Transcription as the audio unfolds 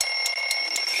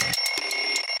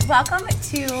Welcome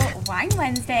to Wine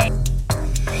Wednesday.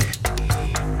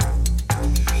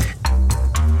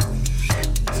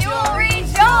 Jewel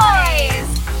rejoice!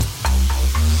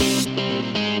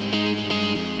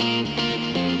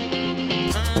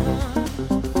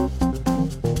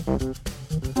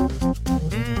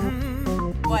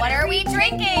 What are we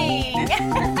drinking?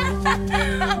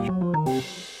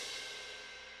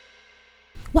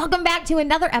 Welcome back to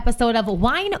another episode of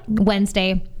Wine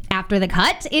Wednesday After the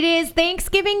Cut. It is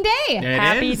Thanksgiving Day.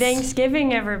 Happy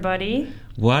Thanksgiving, everybody.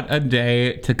 What a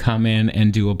day to come in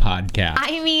and do a podcast.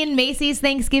 I mean, Macy's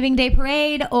Thanksgiving Day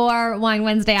Parade or Wine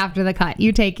Wednesday After the Cut.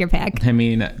 You take your pick.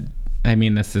 I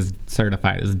mean, this is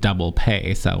certified as double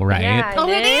pay, so right? Yeah,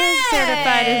 it is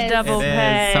certified as double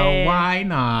pay. So why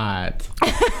not?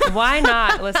 Why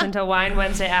not listen to Wine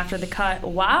Wednesday After the Cut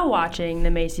while watching the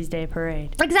Macy's Day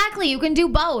Parade? Exactly. You can do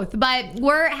both, but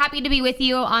we're happy to be with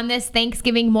you on this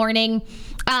Thanksgiving morning.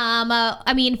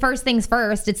 First things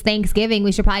first, it's Thanksgiving.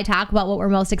 We should probably talk about what we're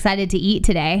most excited to eat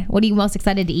today. What are you most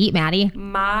excited to eat, Maddie?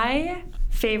 My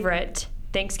favorite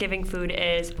Thanksgiving food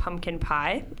is pumpkin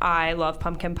pie. I love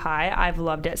pumpkin pie. I've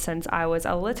loved it since I was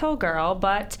a little girl,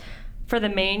 but for the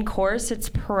main course, it's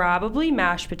probably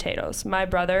mashed potatoes. My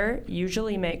brother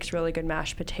usually makes really good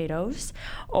mashed potatoes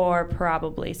or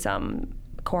probably some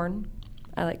corn.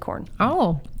 I like corn.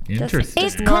 Oh, Interesting.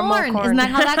 it's corn. Isn't that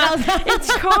how that goes?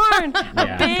 It's corn.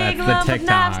 Yeah, A big that's lump the of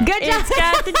nuts. TikTok. Good job. It's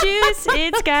got the juice.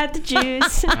 It's got the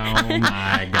juice. Oh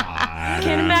my God.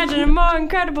 Can't imagine a more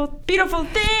incredible, beautiful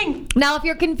thing. Now, if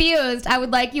you're confused, I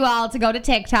would like you all to go to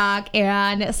TikTok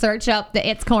and search up the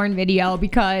It's Corn video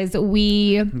because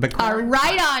we are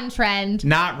right on trend.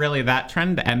 Not really. That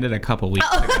trend ended a couple weeks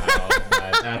ago.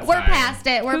 But that's We're fine. past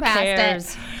it. We're Who past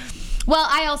cares? it. Well,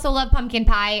 I also love pumpkin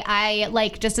pie. I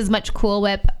like just as much Cool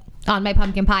Whip on my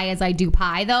pumpkin pie as I do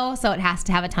pie, though, so it has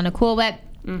to have a ton of Cool Whip.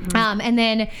 Mm-hmm. And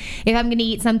then if I'm going to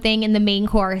eat something in the main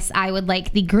course, I would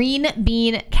like the green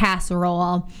bean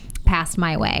casserole passed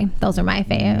my way. Those are my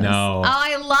faves. No. Oh,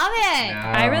 I love it.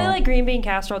 I really like green bean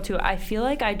casserole too. I feel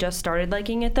like I just started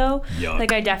liking it though. Yuck.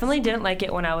 Like I definitely didn't like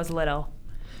it when I was little.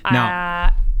 No.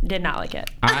 I did not like it.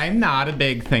 I'm not a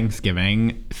big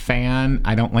Thanksgiving fan.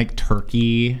 I don't like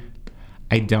turkey.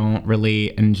 I don't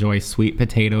really enjoy sweet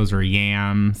potatoes or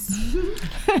yams.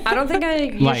 I don't think I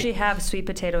usually have sweet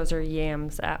potatoes or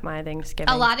yams at my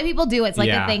Thanksgiving. A lot of people do. It's like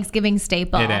Yeah. a Thanksgiving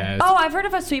staple. It is. Oh, I've heard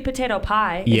of a sweet potato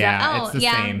pie. Is Yeah, that- it's the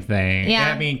yeah. same thing.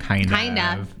 Yeah. I mean, kind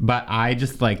Kinda. of. But I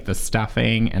just like the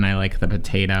stuffing and I like the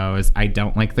potatoes. I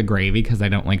don't like the gravy because I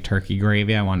don't like turkey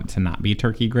gravy. I want it to not be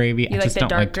turkey gravy. I like just the don't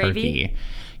dark like gravy? turkey.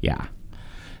 Yeah.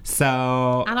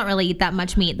 So, I don't really eat that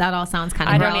much meat. That all sounds kind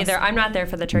of I gross. don't either. I'm not there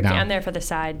for the turkey. No. I'm there for the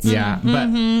sides. yeah. But,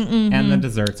 Mm-hmm, and the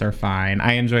desserts are fine.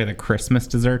 I enjoy the Christmas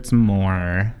desserts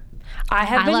more. I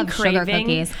have I been love sugar craving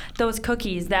cookies. those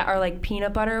cookies that are like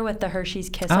peanut butter with the Hershey's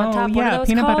Kiss on Oh, top. What are yeah. those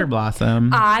Peanut called? butter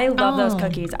blossom. I love those Oh.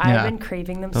 cookies. I've Yeah. been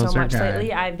craving them Those so are much good.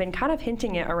 lately. I've been kind of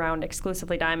hinting it around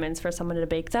Exclusively Diamonds for someone to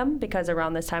bake them because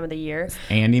around this time of the year.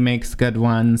 Andy makes good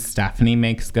ones. Stephanie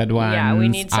makes good ones. Yeah, we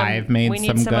need some. I've made we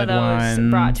need some good of those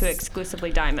ones. brought to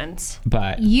Exclusively Diamonds.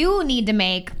 But You need to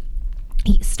make.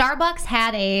 Starbucks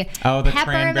had a the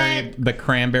peppermint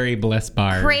cranberry bliss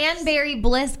bars. cranberry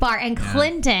bliss bar, and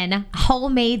Clinton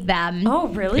homemade them Oh,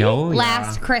 really? Oh, yeah.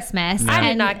 last Christmas. I did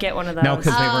And not get one of those. No,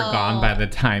 because they were Oh. gone by the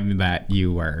time that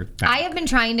you were back. I have been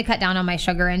trying to cut down on my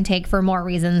sugar intake for more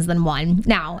reasons than one.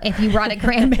 Now, if you brought a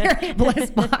cranberry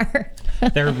bliss bar,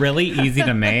 They're really easy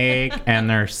to make and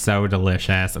they're so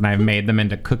delicious. And I've made them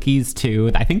into cookies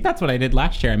too. I think that's what I did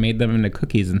last year. I made them into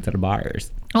cookies instead of bars.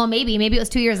 well, maybe it was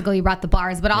 2 years ago you brought the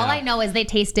bars, but all Yeah. I know is they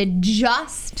tasted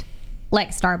just like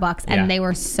Starbucks, and Yeah. they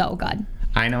were so good.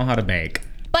 I know how to bake.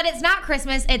 But it's not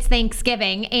Christmas, it's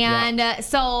Thanksgiving. And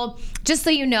so, just so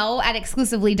you know, at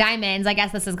Exclusively Diamonds, I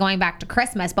guess this is going back to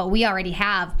Christmas, but we already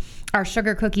have our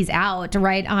sugar cookies out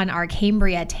right on our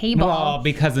Cambria table. Well,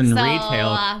 because in So,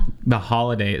 retail, the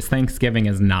holidays, Thanksgiving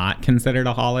is not considered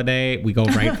a holiday. We go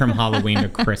right from Halloween to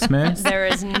Christmas. There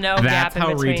is no That's gap in how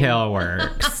between. retail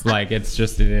works. Like, it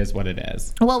is what it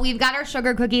is. Well, we've got our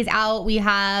sugar cookies out. We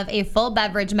have a full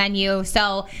beverage menu.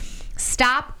 So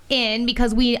stop in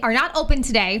because we are not open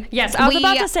today. Yes, I was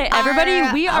about to say, everybody,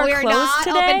 we are closed not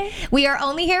today. open. We are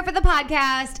only here for the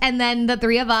podcast, and then the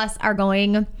three of us are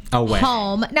going Away.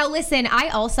 home. Now, listen, I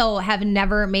also have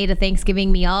never made a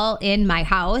Thanksgiving meal in my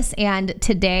house, and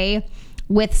today,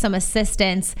 with some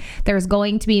assistance, there's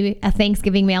going to be a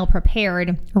Thanksgiving meal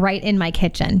prepared right in my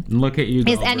kitchen. Look at you.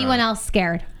 Is go, anyone bro. else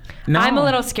scared? No. I'm a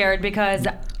little scared because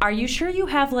are you sure you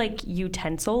have like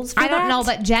utensils for I don't that? know,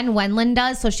 but Jen Wenlin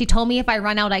does. So she told me if I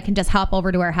run out, I can just hop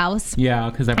over to her house. Yeah,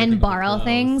 because And borrow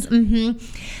things.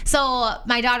 So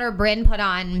my daughter Bryn put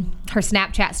on her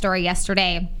Snapchat story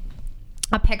yesterday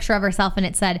a picture of herself, and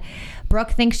it said,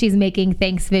 "Brooke thinks she's making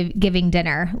Thanksgiving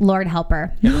dinner. Lord help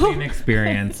her." It'll be an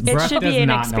experience. It Brooke should does be an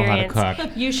not experience. know how to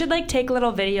cook. You should like take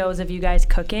little videos of you guys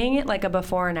cooking, like a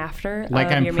before and after. Like,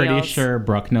 of I'm your pretty meals. sure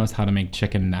Brooke knows how to make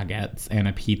chicken nuggets and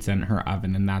a pizza in her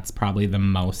oven, and that's probably the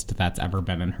most that's ever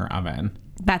been in her oven.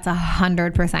 That's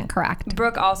 100% correct.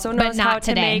 Brooke also knows not how to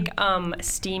today. make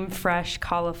steam fresh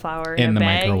cauliflower In in a the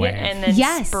bag microwave. and then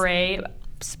Yes.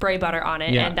 spray butter on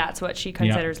it, Yeah. and that's what she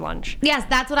considers lunch. Yes,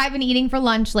 that's what I've been eating for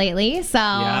lunch lately. So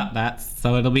Yeah,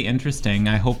 so it'll be interesting.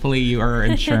 Hopefully your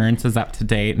insurance is up to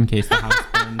date in case the house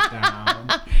burns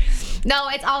down. no,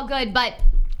 it's all good. But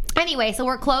anyway, so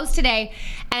we're closed today,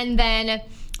 and then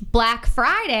Black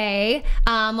Friday,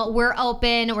 we're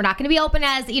open. We're not going to be open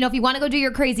as, if you want to go do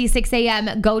your crazy 6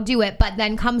 a.m., go do it. But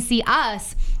then come see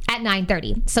us at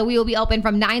 9:30. So we will be open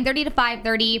from 9:30 to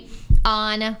 5:30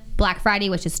 on Black Friday,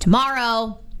 which is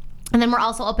tomorrow. And then we're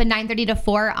also open 9:30 to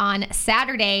 4 on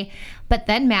Saturday. But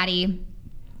then, Maddie,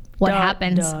 what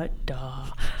happens?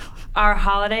 Our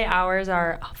holiday hours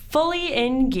are fully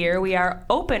in gear. We are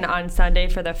open on Sunday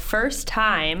for the first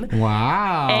time.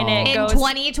 Wow. And it In goes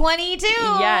 2022.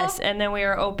 Yes, and then we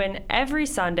are open every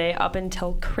Sunday up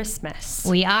until Christmas.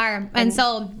 We are. And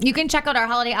so you can check out our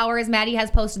holiday hours. Maddie has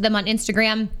posted them on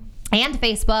Instagram and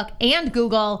Facebook and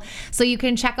Google. So you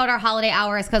can check out our holiday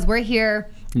hours because we're here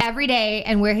every day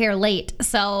and we're here late.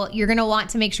 So you're going to want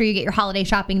to make sure you get your holiday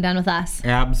shopping done with us.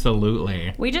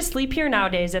 Absolutely. We just sleep here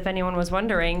nowadays, if anyone was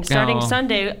wondering. Starting Oh.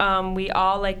 Sunday, we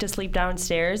all like to sleep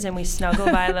downstairs and we snuggle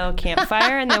by a little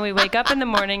campfire, and then we wake up in the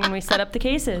morning and we set up the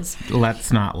cases.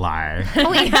 Let's not lie.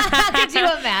 Could you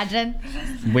imagine?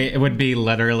 It would be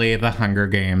literally the Hunger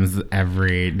Games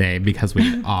every day because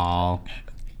we'd all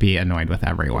be annoyed with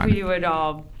everyone. We would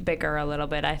all bicker a little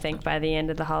bit, I think, by the end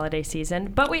of the holiday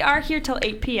season. But we are here till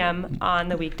 8 p.m. on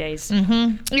the weekdays. You're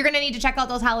going to need to check out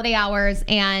those holiday hours.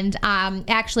 And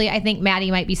actually, I think Maddie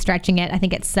might be stretching it. I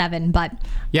think it's 7, but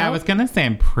Yeah, I was going to say,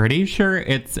 I'm pretty sure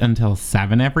it's until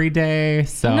 7 every day.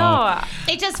 So No,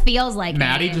 it just feels like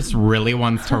Maddie it. just really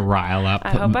wants to rile up I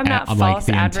hope I'm not like false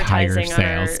the entire advertising on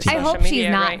our sales team. I social hope she's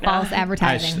media not right now. false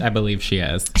advertising. I believe she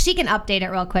is. She can update it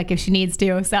real quick if she needs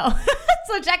to. So,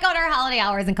 so check out our holiday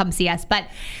hours and come see us. But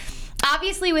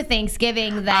obviously, with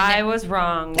Thanksgiving, then I was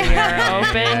wrong. We are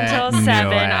open till Knew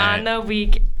 7 it. on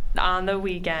the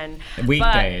weekend.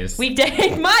 Weekdays. But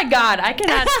weekdays. My God, I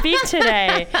cannot speak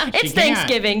today. It's can't.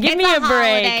 Thanksgiving. Give it's me a break.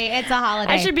 holiday. It's a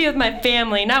holiday. I should be with my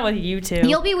family, not with you two.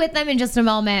 You'll be with them in just a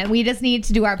moment. We just need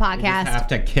to do our We just podcast. have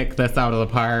to kick this out of the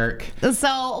park.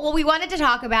 So, we wanted to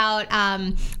talk about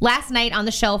last night on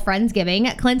the show,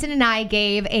 Friendsgiving. Clinton and I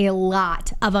gave a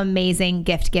lot of amazing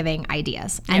gift giving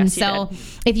ideas. And Yes, you so, did.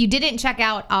 if you didn't check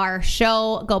out our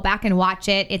show, go back and watch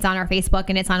it. It's on our Facebook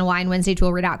and it's on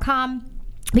winewednesdayjewelry.com.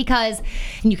 Because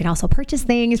and you can also purchase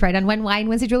things right on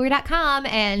winewednesdayjewelry.com,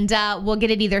 and we'll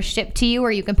get it either shipped to you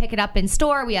or you can pick it up in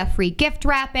store. We have free gift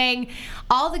wrapping,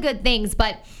 all the good things.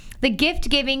 But the gift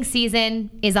giving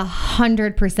season is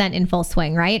 100% in full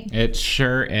swing, right? It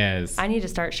sure is. I need to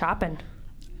start shopping.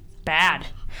 Bad.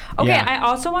 Okay, Yeah. I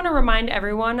also want to remind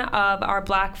everyone of our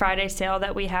Black Friday sale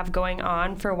that we have going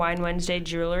on for Wine Wednesday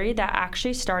Jewelry that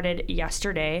actually started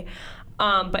yesterday.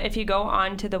 But if you go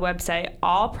onto the website,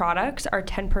 all products are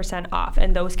 10% off,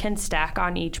 and those can stack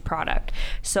on each product.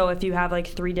 So if you have like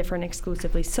 3 different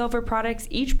exclusively silver products,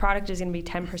 each product is going to be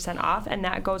 10% off, and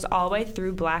that goes all the way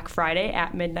through Black Friday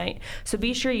at midnight. So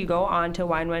be sure you go on to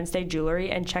Wine Wednesday Jewelry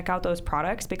and check out those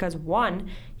products because 1,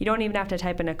 you don't even have to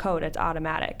type in a code, it's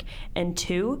automatic. And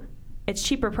 2, it's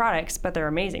cheaper products, but they're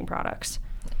amazing products.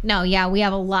 No, yeah, we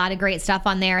have a lot of great stuff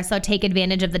on there. So take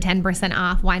advantage of the 10%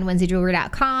 off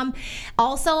winewednesdayjewelry.com.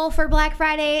 Also for Black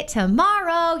Friday,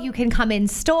 tomorrow you can come in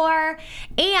store,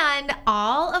 and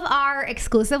all of our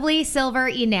exclusively silver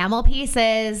enamel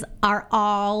pieces are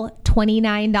all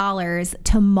 $29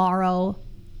 tomorrow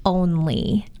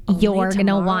only. You're going to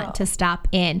tomorrow. want to stop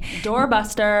in.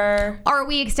 Doorbuster. Are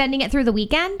we extending it through the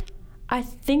weekend? I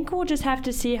think we'll just have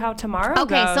to see how tomorrow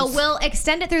Okay, goes. so we'll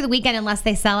extend it through the weekend unless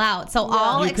they sell out. So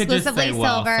all You could just exclusively say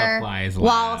while silver supplies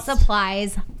while last.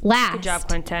 supplies last. Good job,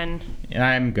 Clinton.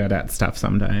 I'm good at stuff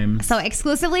sometimes. So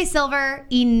exclusively silver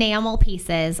enamel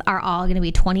pieces are all going to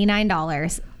be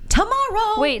 $29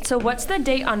 tomorrow. Wait, so what's the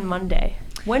date on Monday?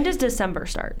 When does December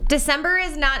start? December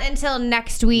is not until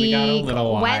next week. We got a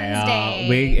little while.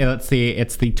 Wednesday. Let's see,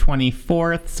 it's the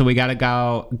 24th, so we got to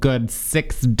go good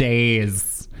 6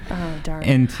 days Oh, darn.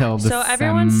 until December. So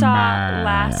everyone saw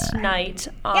last night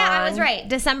on... Yeah, I was right.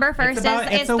 December 1st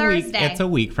is a Thursday. week. It's a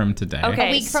week from today. Okay.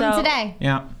 A week from so- today.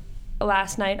 Yeah.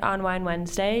 Last night on Wine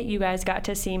Wednesday, you guys got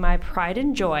to see my pride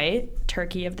and joy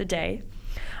turkey of the day.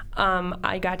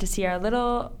 I got to see our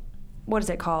little, what is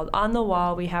it called? On the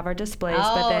wall, we have our displays,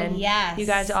 but Oh, then yes. you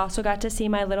guys also got to see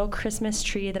my little Christmas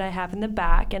tree that I have in the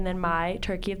back, and then my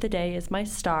turkey of the day is my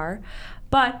star.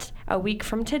 But a week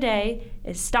from today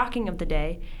is stocking of the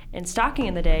day, and stocking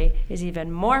of the day is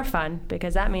even more fun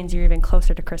because that means you're even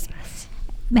closer to Christmas.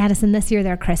 Madison, this year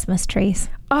they're Christmas trees.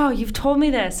 Oh, you've told me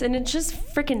this, and it's just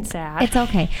freaking sad. It's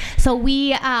okay. So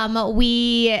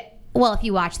well, if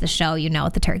you watch the show, you know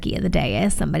what the turkey of the day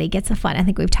is. Somebody gets a fun. I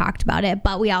think we've talked about it,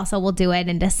 but we also will do it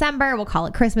in December. We'll call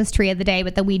it Christmas tree of the day,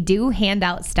 but then we do hand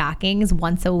out stockings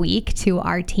once a week to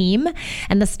our team,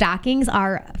 and the stockings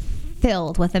are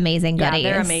filled with amazing goodies.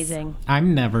 Yeah, they're amazing.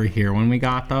 I'm never here when we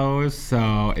got those,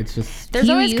 so it's just... There's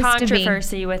You always used to be.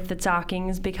 controversy with the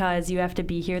stockings because you have to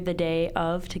be here the day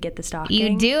of to get the stocking.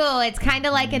 You do. It's kind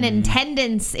of like an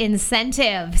attendance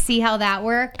incentive. See how that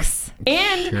works?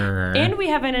 And Sure. and we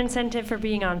have an incentive for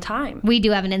being on time. We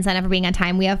do have an incentive for being on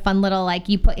time. We have fun little, like,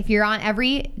 if you're on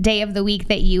every day of the week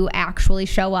that you actually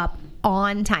show up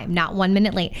on time, not 1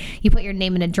 minute late, you put your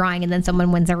name in a drawing, and then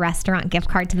someone wins a restaurant gift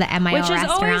card to the MIO Which is always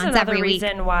restaurants another every week.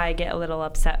 reason why I get a little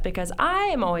upset because I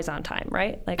am always on time,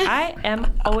 right? Like I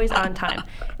am always on time.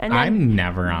 And then, I'm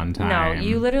never on time. no,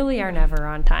 you literally are never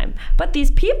on time. But these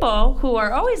people who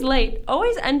are always late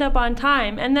always end up on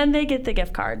time, and then they get the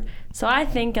gift card. So I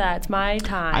think that's my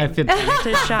time If it's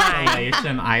to shine.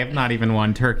 installation, I have not even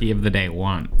won turkey of the day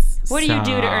once. What do you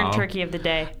do to earn So, turkey of the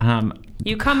day?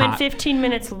 You come in hot- 15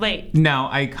 minutes late. No,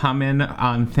 I come in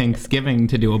on Thanksgiving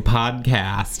to do a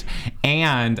podcast,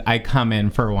 and I come in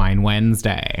for Wine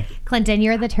Wednesday. Clinton,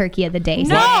 you're the turkey of the day.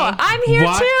 No, I'm here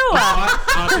too.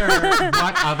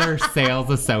 What other sales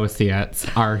associates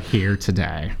are here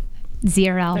today?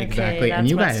 Zero. Exactly, and that's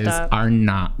you messed guys up. are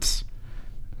not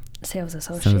Sales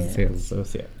associate. sales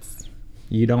associates.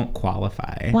 You don't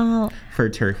qualify Well, for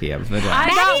turkey of the day. I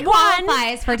Maddie got one.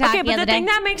 qualifies for turkey Okay, of but the the day. thing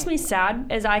that makes me sad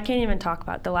is I can't even talk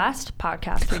about the last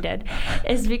podcast we did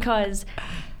is because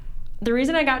the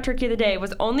reason I got turkey of the day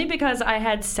was only because I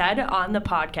had said on the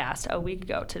podcast a week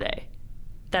ago today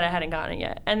that I hadn't gotten it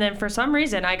yet. And then for some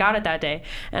reason I got it that day.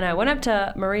 And I went up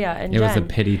to Maria and It was Jen, a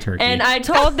pity turkey. and I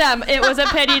told them it was a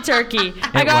pity turkey.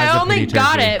 I was a only pity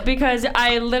got turkey. it because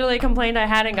I literally complained I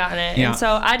hadn't gotten it. Yeah. And so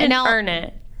I didn't now- earn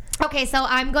it. okay, so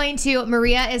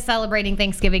Maria is celebrating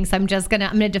Thanksgiving, so I'm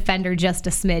gonna defend her just a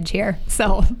smidge here.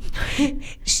 So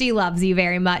she loves you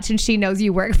very much, and she knows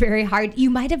you work very hard. You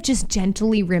might have just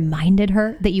gently reminded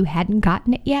her that you hadn't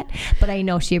gotten it yet, but I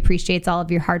know she appreciates all of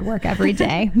your hard work every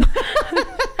day.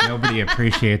 Nobody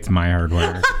appreciates my hard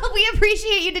work. We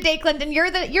appreciate you today, Clinton. You're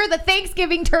the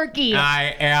Thanksgiving turkey.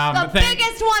 I am the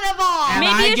biggest one of all. and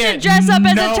Maybe I you get should dress up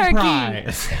as a no turkey.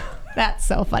 prize. That's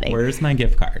so funny. Where's my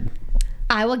gift card?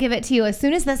 I will give it to you as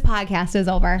soon as this podcast is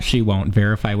over. She won't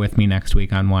verify with me next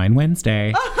week on Wine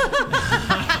Wednesday.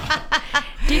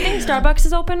 Do you think Starbucks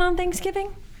is open on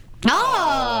Thanksgiving?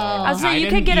 Oh. So I you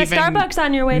could didn't get a even- Starbucks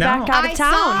on your way No. back out of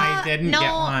town. I didn't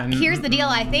get one. Here's the deal.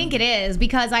 I think it is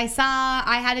because I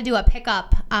had to do a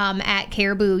pickup at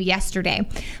Caribou yesterday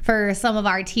for some of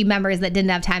our team members that didn't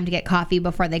have time to get coffee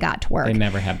before they got to work. They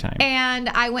never have time. And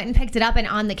I went and picked it up, and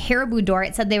on the Caribou door,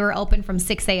 it said they were open from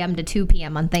 6 a.m. to 2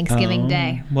 p.m. on Thanksgiving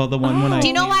Day. Well, the one when I Do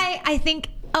you know why I think?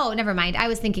 Oh, never mind. I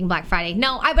was thinking Black Friday.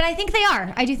 No, but I think they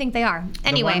are. I do think they are. the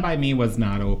Anyway. one by me was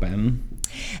not open.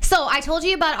 So I told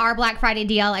you about our Black Friday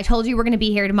deal. I told you we're going to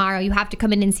be here tomorrow. You have to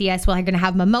come in and see us. We're going to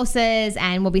have mimosas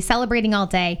and we'll be celebrating all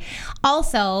day.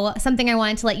 Also, something I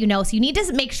wanted to let you know. So you need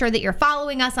to make sure that you're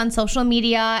following us on social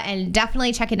media and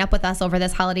definitely checking up with us over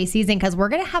this holiday season because we're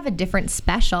going to have a different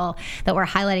special that we're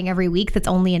highlighting every week that's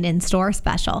only an in-store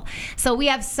special. So we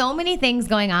have so many things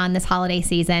going on this holiday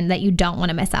season that you don't want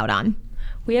to miss out on.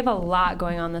 We have a lot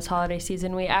going on this holiday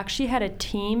season. We actually had a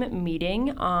team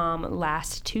meeting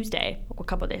last Tuesday, a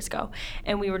couple of days ago,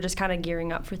 and we were just kind of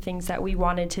gearing up for things that we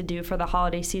wanted to do for the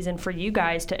holiday season for you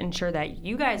guys to ensure that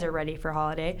you guys are ready for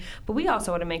holiday, but we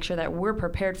also want to make sure that we're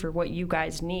prepared for what you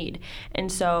guys need.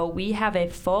 And so we have a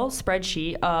full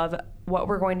spreadsheet of what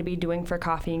we're going to be doing for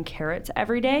coffee and carrots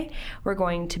every day. We're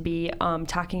going to be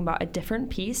talking about a different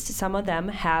piece. Some of them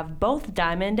have both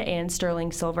diamond and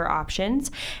sterling silver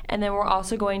options. And then we're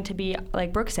also going to be,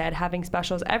 like Brooke said, having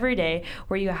specials every day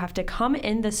where you have to come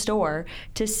in the store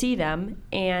to see them.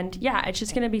 And yeah, it's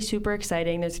just going to be super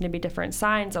exciting. There's going to be different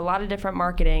signs, a lot of different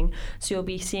marketing. So you'll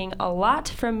be seeing a lot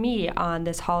from me on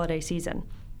this holiday season.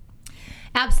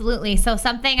 Absolutely. So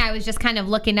something I was just kind of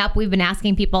looking up, we've been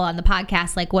asking people on the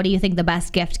podcast, like, what do you think the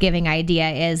best gift giving idea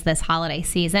is this holiday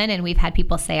season? And we've had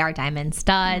people say our diamond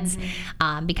studs,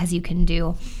 because you can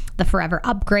do the forever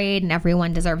upgrade and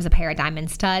everyone deserves a pair of diamond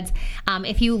studs.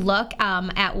 If you look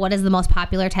at what is the most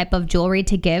popular type of jewelry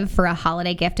to give for a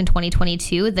holiday gift in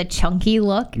 2022, the chunky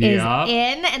look is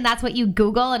in, and that's what you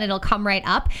Google and it'll come right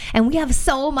up. And we have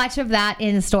so much of that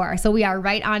in store. So we are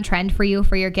right on trend for you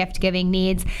for your gift giving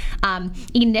needs.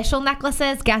 Initial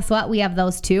necklaces, guess what? We have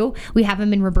those too. We have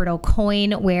them in Roberto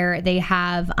Coin, where they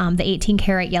have the 18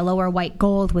 karat yellow or white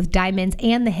gold with diamonds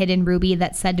and the hidden ruby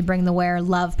that's said to bring the wearer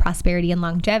love, prosperity, and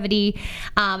longevity.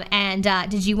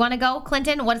 Did you want to go,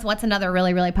 Clinton? What's another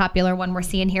really, really popular one we're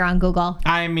seeing here on Google?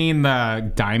 I mean,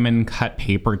 the diamond cut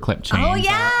paperclip chains. Oh, are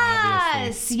yes.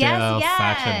 obviously still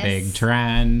such a big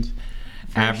trend.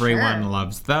 Everyone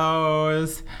loves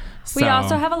those. We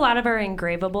also have a lot of our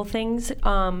engravable things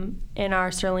in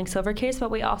our sterling silver case,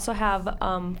 but we also have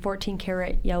 14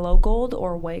 karat yellow gold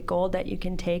or white gold that you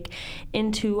can take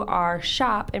into our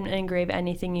shop and engrave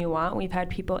anything you want. We've had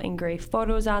people engrave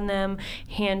photos on them,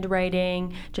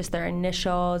 handwriting, just their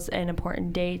initials and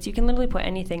important dates. You can literally put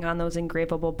anything on those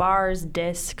engravable bars,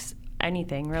 discs,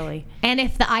 anything really. And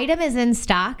if the item is in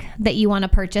stock that you want to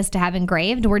purchase to have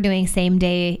engraved, we're doing same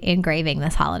day engraving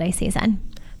this holiday season.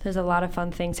 There's a lot of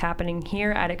fun things happening here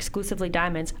at Exclusively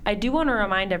Diamonds. I do want to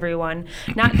remind everyone,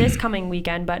 not this coming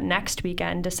weekend, but next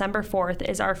weekend, December 4th,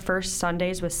 is our first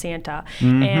Sundays with Santa.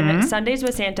 And Sundays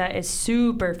with Santa is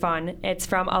super fun. It's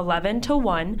from 11 to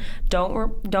 1.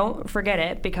 Don't forget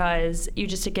it, because you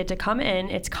just get to come in.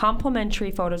 It's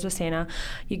complimentary photos with Santa.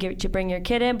 You get to bring your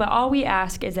kid in, but all we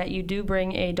ask is that you do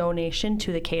bring a donation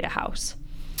to the Cada House.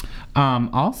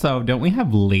 Also, don't we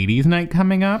have Ladies' Night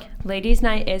coming up? Ladies'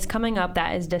 Night is coming up.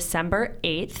 That is December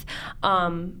 8th.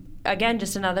 Again,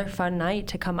 just another fun night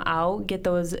to come out, get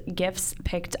those gifts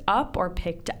picked up or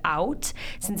picked out.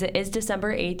 Since it is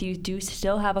December 8th, you do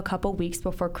still have a couple weeks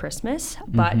before Christmas,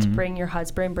 but bring your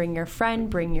husband, bring your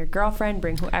friend, bring your girlfriend,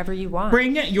 bring whoever you want.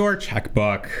 Bring your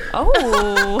checkbook.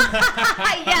 Oh,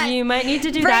 Yes. you might need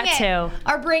to do Bring that it. too.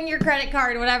 Or bring your credit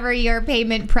card, whatever your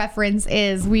payment preference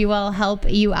is. We will help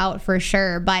you out for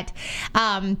sure. But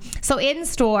so in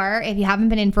store, if you haven't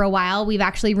been in for a while, we've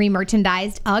actually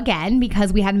re-merchandised again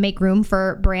because we had to make room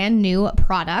for brand new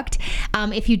product.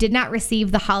 If you did not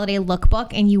receive the holiday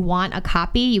lookbook and you want a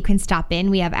copy, you can stop in.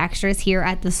 We have extras here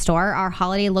at the store. Our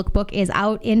holiday lookbook is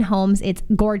out in homes. It's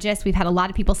gorgeous. We've had a lot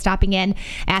of people stopping in,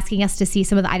 asking us to see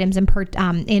some of the items in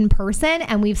person,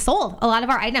 and we've sold a lot of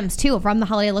our items too from the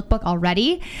holiday lookbook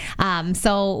already.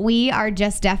 So we are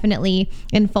just definitely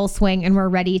in full swing, and we're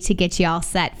ready to get you all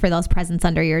set for those presents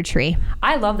under your tree.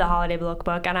 I love the holiday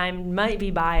lookbook, and I might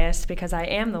be biased because I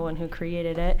am the one who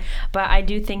created it, but I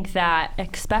do think that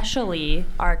especially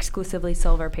our Exclusively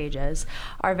Silver pages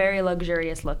are very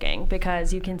luxurious looking,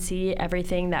 because you can see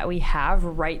everything that we have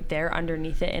right there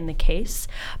underneath it in the case.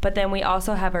 But then we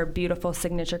also have our beautiful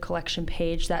Signature Collection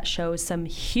page that shows some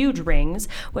huge rings,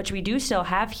 which we do still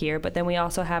have here, but then we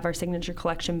also have our Signature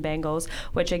Collection bangles,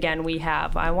 which again we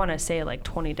have, I want to say, like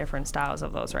 20 different styles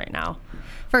of those right now.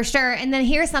 For sure. And then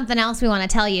here's something else we want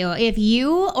to tell you. If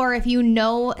you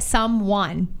know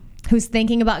someone who's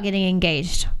thinking about getting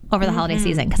engaged over the holiday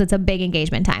season, because it's a big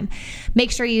engagement time, make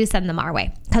sure you send them our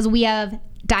way, because we have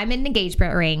diamond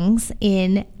engagement rings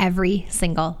in every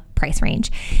single price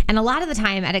range. And a lot of the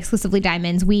time at Exclusively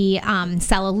Diamonds, we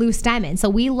sell a loose diamond. So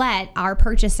we let our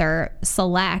purchaser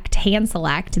hand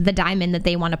select the diamond that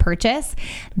they want to purchase.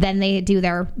 Then they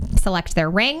select their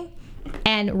ring.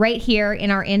 And right here in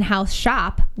our in-house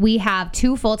shop, we have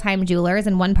 2 full-time jewelers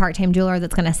and 1 part-time jeweler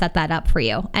that's going to set that up for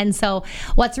you. And so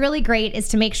what's really great is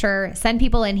to make sure, send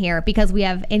people in here, because we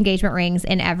have engagement rings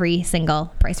in every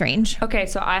single price range. Okay,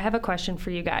 so I have a question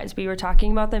for you guys. We were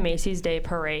talking about the Macy's Day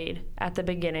Parade at the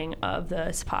beginning of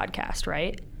this podcast,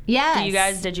 right? Yes.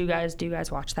 Do you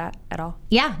guys watch that at all?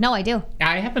 Yeah, no, I do.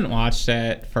 I haven't watched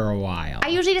it for a while. I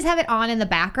usually just have it on in the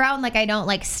background. Like, I don't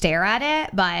stare at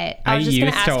it, but I was just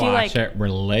gonna used to ask you, watch it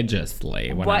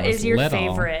religiously when I what was is your little.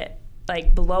 favorite,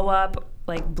 like, blow up,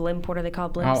 like blimp? What are they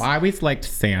called? Blimps? Oh, I always liked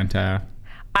Santa.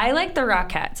 I like the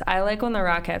Rockettes. I like when the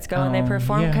Rockettes go and they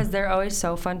perform, because they're always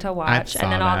so fun to watch.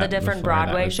 And then all the different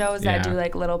Broadway shows that do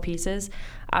like little pieces.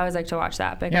 I always like to watch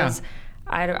that because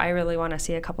I really want to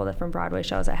see a couple different Broadway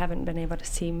shows. I haven't been able to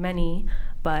see many,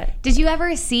 but... Did you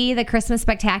ever see the Christmas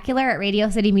Spectacular at Radio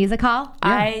City Music Hall?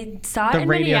 Yeah. I saw it in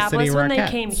Radio Minneapolis City when Rockettes.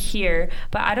 they came here,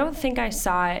 but I don't think I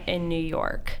saw it in New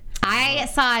York. I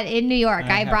saw it in New York.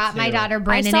 I brought my daughter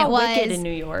Bryn, I and saw it was Wicked in New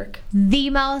York. the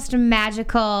most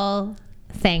magical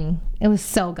thing. It was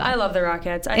so good. I love the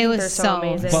Rockettes. I think was they're so so-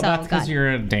 amazing. Well, so that's because good.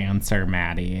 you're a dancer,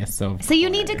 Maddie. So You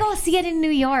need to go see it in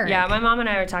New York. Yeah, my mom and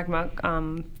I were talking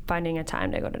about finding a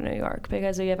time to go to New York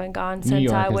because we haven't gone New since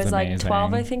York I is was like amazing.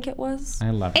 12, I think it was. I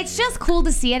love It's just cool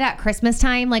to see it at Christmas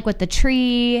time, like with the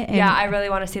tree. And Yeah, I really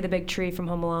want to see the big tree from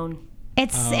Home Alone.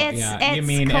 it's You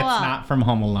mean cool. it's not from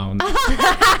Home Alone?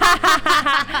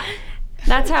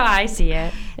 That's how I see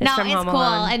it. No, from it's Home cool,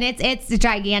 Alone. and it's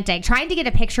gigantic. Trying to get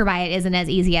a picture by it isn't as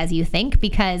easy as you think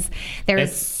because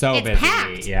It's so busy.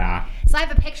 packed. Yeah. So I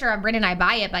have a picture of Bryn and I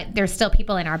by it, but there's still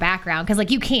people in our background because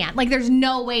like you can't, like there's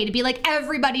no way to be like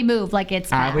everybody move like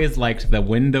it's I packed. always liked the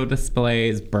window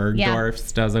displays.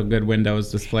 Bergdorf's does a good windows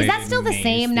display. Is that still the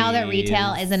same now that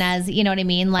retail Macy's. isn't as, you know what I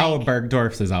mean? Like, Oh,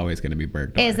 Bergdorf's is always going to be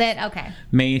Bergdorf. is it? Okay.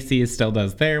 Macy's still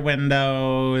does their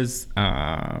windows.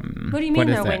 What do you mean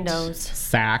their windows?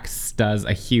 Saks does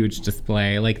a huge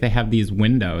display. Like they have these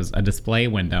windows, a display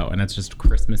window, and it's just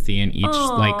Christmassy, and each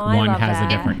Oh, like I one love has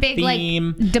that. a different Big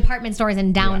theme. like department stores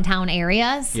in downtown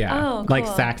areas. Yeah. Oh, Like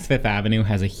cool. Saks Fifth Avenue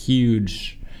has a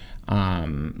huge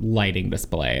lighting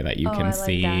display that you Oh, can I like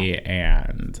see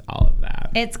and all of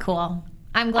that. It's cool.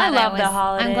 I'm glad I love was, the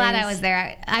I'm glad I holidays. was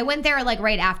there. I went there like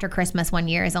right after Christmas one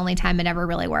year is the only time it ever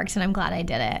really worked, and I'm glad I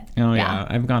did it. Oh yeah.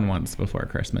 I've gone once before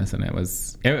Christmas and it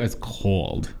was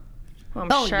cold, I'm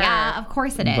Oh sure. yeah, of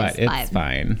course it is. but it's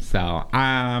fine. So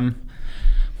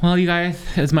well, you guys,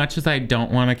 as much as I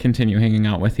don't want to continue hanging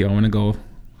out with you, I want to go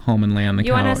home and lay on the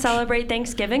You couch. want to celebrate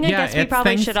Thanksgiving? I Yeah, guess we it's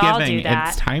probably should all do Thanksgiving. that.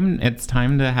 It's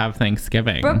time to have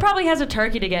Thanksgiving. Brooke probably has a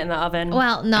turkey to get in the oven.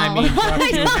 Well, no. I mean,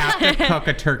 Brooke, you have to cook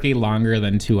a turkey longer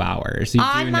than 2 hours. You do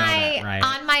on know that, right?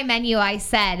 on my menu, I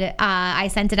said I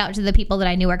sent it out to the people that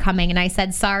I knew were coming, and I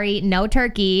said, "Sorry, no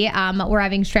turkey. We're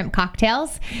having shrimp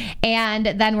cocktails, and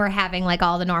then we're having like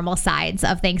all the normal sides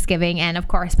of Thanksgiving, and of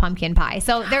course pumpkin pie.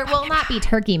 So there will not be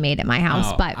turkey made at my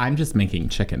house, Oh, but I'm just making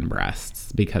chicken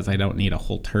breasts because I don't need a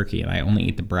whole turkey, and I only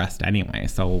eat the breast anyway.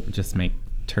 So just make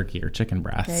turkey or chicken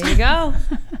breasts. There you go.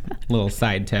 Little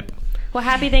side tip. Well,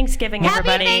 happy Thanksgiving, Happy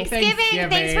everybody. Thanksgiving.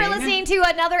 Thanks for listening to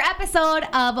another episode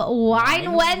of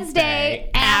Wine Wednesday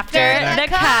After the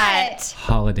cut.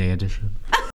 Holiday edition.